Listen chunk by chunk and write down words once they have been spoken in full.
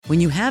When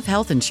you have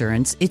health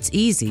insurance, it's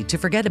easy to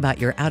forget about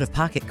your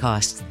out-of-pocket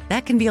costs.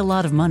 That can be a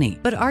lot of money.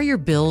 But are your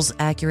bills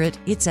accurate?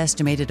 It's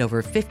estimated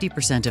over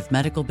 50% of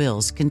medical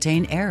bills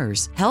contain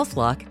errors.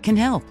 HealthLock can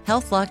help.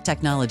 HealthLock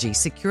technology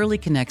securely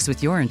connects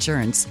with your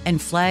insurance and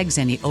flags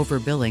any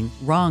overbilling,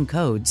 wrong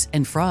codes,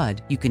 and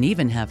fraud. You can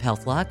even have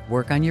HealthLock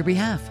work on your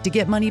behalf to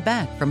get money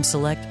back from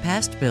select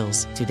past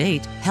bills. To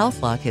date,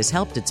 HealthLock has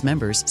helped its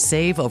members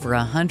save over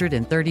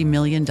 $130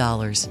 million.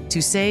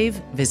 To save,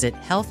 visit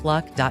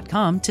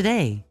healthlock.com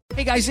today.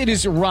 Hey guys, it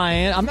is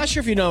Ryan. I'm not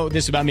sure if you know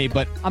this about me,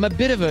 but I'm a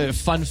bit of a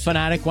fun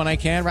fanatic when I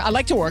can. I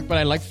like to work, but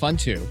I like fun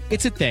too.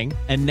 It's a thing.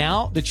 And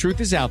now the truth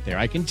is out there.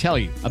 I can tell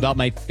you about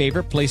my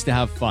favorite place to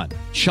have fun.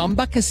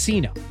 Chumba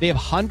Casino. They have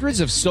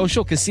hundreds of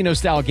social casino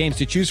style games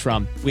to choose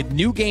from with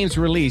new games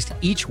released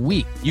each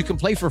week. You can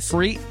play for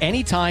free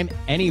anytime,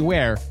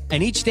 anywhere.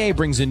 And each day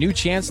brings a new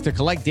chance to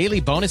collect daily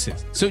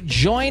bonuses. So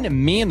join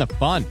me in the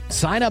fun.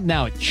 Sign up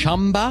now at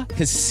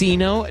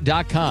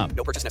ChumbaCasino.com.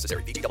 No purchase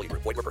necessary. VGW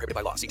Group. Void where prohibited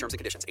by law. See terms and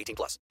conditions.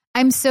 18+.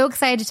 I'm so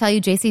excited to tell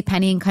you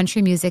JCPenney and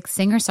country music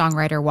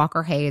singer-songwriter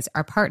Walker Hayes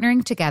are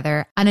partnering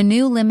together on a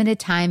new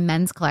limited-time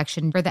men's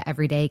collection for the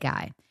everyday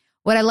guy.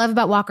 What I love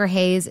about Walker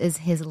Hayes is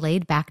his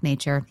laid-back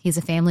nature. He's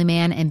a family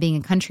man, and being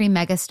a country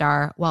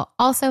megastar while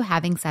also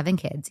having 7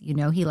 kids, you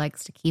know he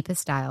likes to keep his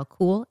style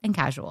cool and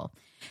casual.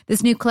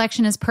 This new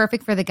collection is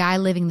perfect for the guy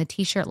living the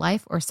t-shirt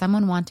life or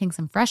someone wanting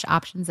some fresh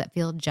options that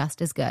feel just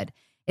as good.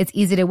 It's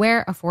easy to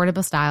wear,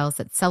 affordable styles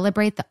that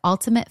celebrate the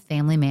ultimate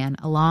family man,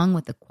 along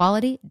with the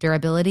quality,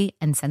 durability,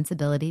 and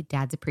sensibility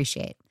dads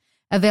appreciate.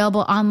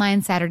 Available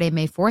online Saturday,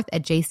 May 4th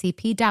at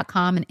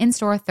jcp.com and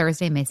in-store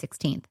Thursday, May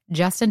 16th.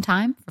 Just in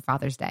time for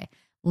Father's Day.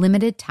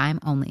 Limited time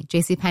only.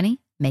 JCPenney,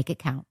 make it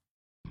count.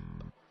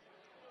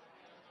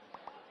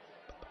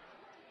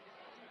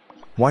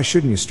 Why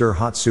shouldn't you stir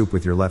hot soup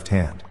with your left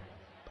hand?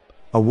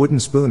 A wooden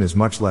spoon is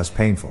much less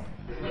painful.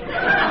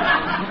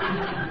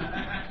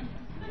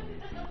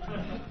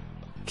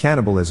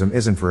 Cannibalism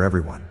isn't for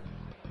everyone.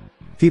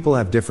 People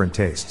have different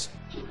tastes.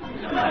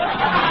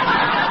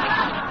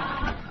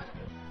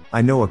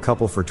 I know a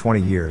couple for 20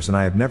 years and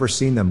I have never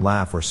seen them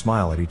laugh or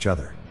smile at each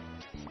other.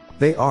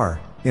 They are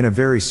in a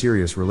very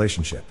serious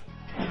relationship.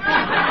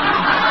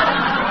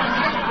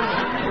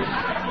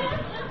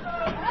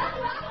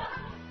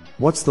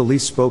 What's the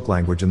least spoke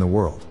language in the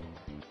world?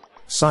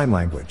 Sign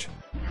language.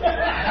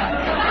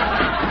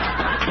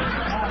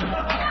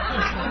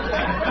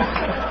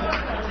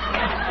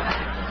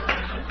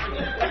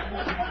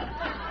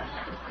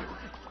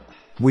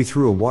 We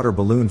threw a water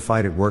balloon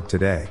fight at work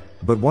today,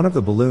 but one of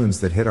the balloons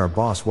that hit our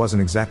boss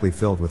wasn't exactly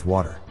filled with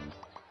water.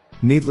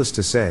 Needless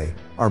to say,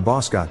 our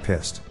boss got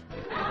pissed.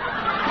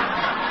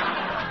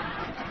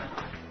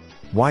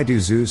 Why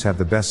do zoos have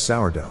the best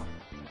sourdough?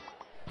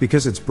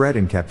 Because it's bred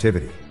in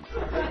captivity.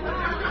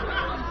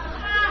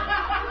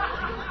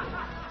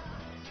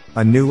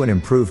 A new and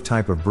improved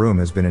type of broom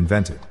has been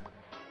invented.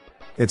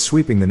 It's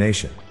sweeping the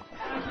nation.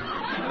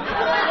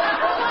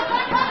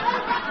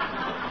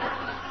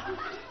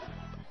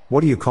 What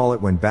do you call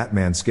it when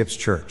Batman skips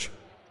church?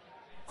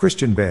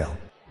 Christian Bale.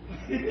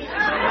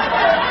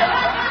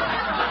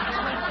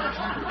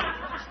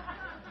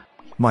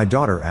 My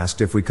daughter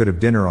asked if we could have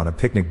dinner on a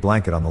picnic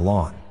blanket on the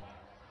lawn.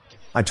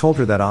 I told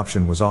her that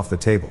option was off the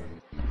table.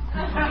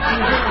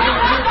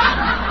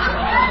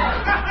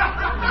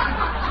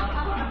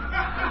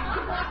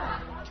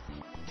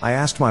 I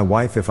asked my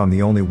wife if I'm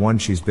the only one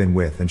she's been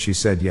with and she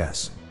said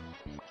yes.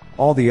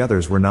 All the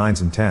others were 9s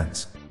and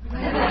 10s.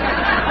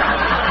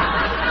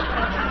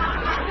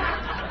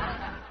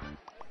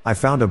 I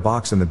found a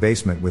box in the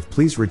basement with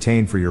 "Please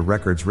retain for your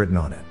records" written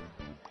on it.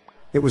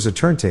 It was a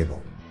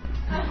turntable.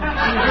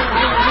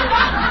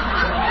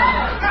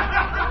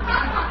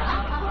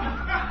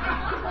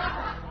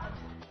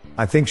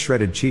 I think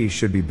shredded cheese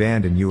should be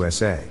banned in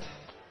USA.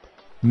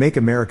 Make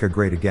America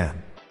great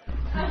again.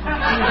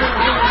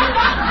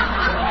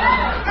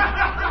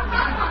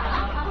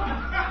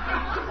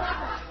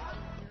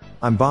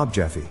 I'm Bob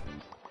Jeffy.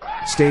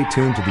 Stay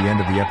tuned to the end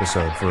of the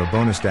episode for a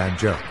bonus dad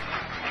joke.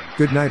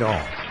 Good night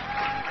all.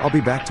 I'll be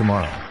back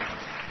tomorrow.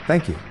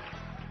 Thank you.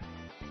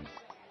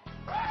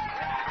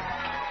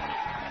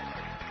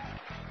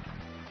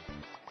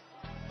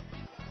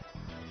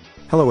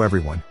 Hello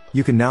everyone.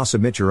 You can now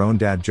submit your own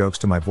dad jokes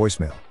to my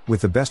voicemail,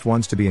 with the best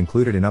ones to be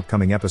included in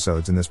upcoming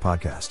episodes in this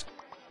podcast.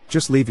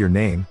 Just leave your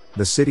name,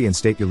 the city and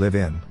state you live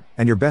in,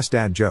 and your best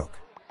dad joke.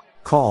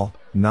 Call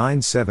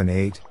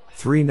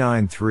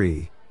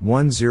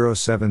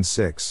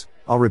 978-393-1076.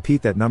 I'll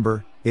repeat that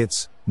number.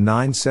 It's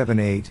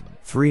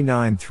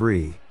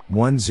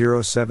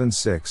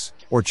 978-393-1076,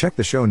 or check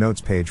the show notes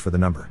page for the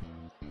number.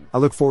 I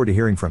look forward to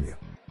hearing from you.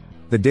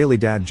 The Daily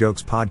Dad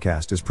Jokes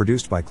podcast is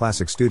produced by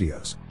Classic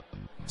Studios.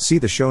 See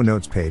the show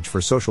notes page for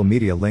social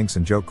media links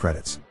and joke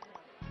credits.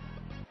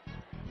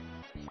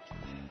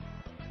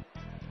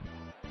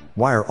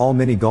 Why are all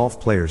mini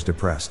golf players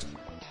depressed?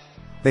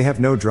 They have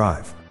no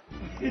drive.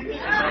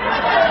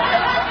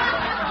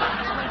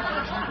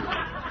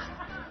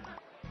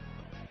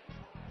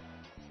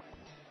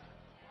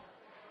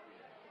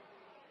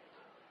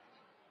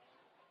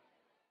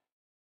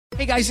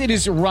 Hey guys, it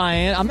is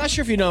Ryan. I'm not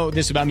sure if you know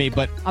this about me,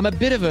 but I'm a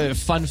bit of a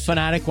fun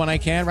fanatic when I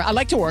can. I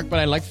like to work, but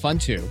I like fun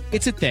too.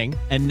 It's a thing.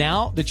 And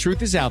now the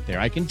truth is out there.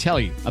 I can tell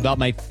you about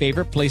my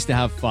favorite place to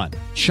have fun.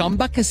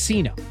 Chumba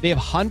Casino. They have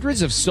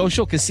hundreds of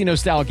social casino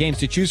style games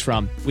to choose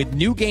from with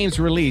new games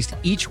released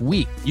each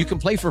week. You can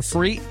play for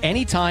free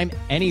anytime,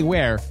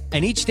 anywhere.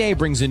 And each day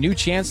brings a new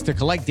chance to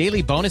collect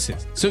daily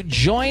bonuses. So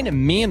join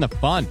me in the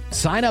fun.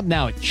 Sign up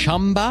now at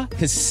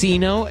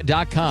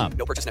ChumbaCasino.com.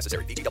 No purchase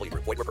necessary. VGW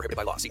Group. Void where prohibited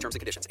by law. See terms and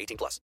conditions.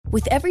 18+.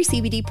 With every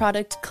CBD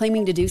product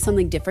claiming to do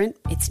something different,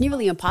 it's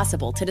nearly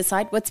impossible to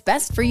decide what's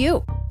best for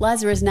you.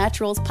 Lazarus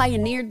Naturals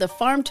pioneered the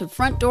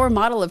farm-to-front-door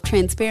model of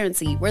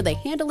transparency, where they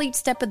handle each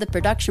step of the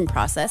production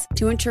process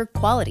to ensure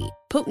quality,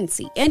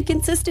 potency, and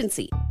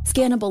consistency.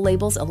 Scannable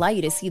labels allow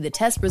you to see the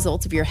test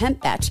results of your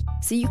hemp batch,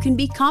 so you can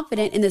be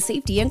confident in the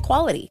safety and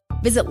quality.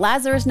 Visit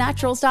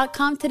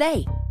LazarusNaturals.com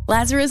today.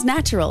 Lazarus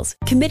Naturals,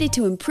 committed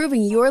to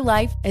improving your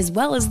life as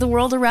well as the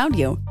world around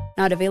you.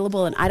 Not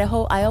available in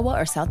Idaho, Iowa,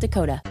 or South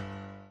Dakota.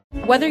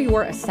 Whether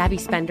you're a savvy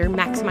spender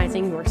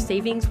maximizing your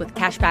savings with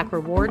cashback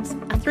rewards,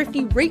 a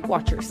thrifty rate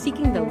watcher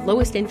seeking the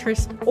lowest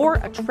interest, or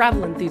a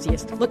travel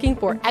enthusiast looking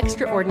for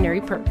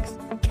extraordinary perks,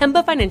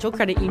 Kemba Financial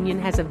Credit Union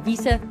has a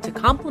visa to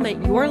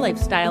complement your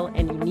lifestyle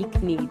and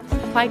unique needs.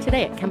 Apply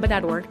today at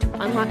Kemba.org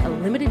to unlock a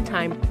limited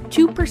time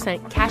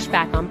 2% cash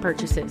back on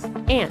purchases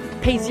and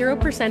pay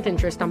 0%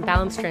 interest on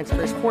balance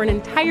transfers for an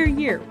entire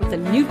year with a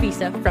new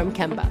visa from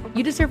Kemba.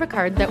 You deserve a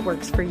card that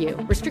works for you.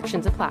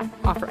 Restrictions apply.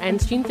 Offer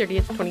ends June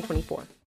 30th, 2024.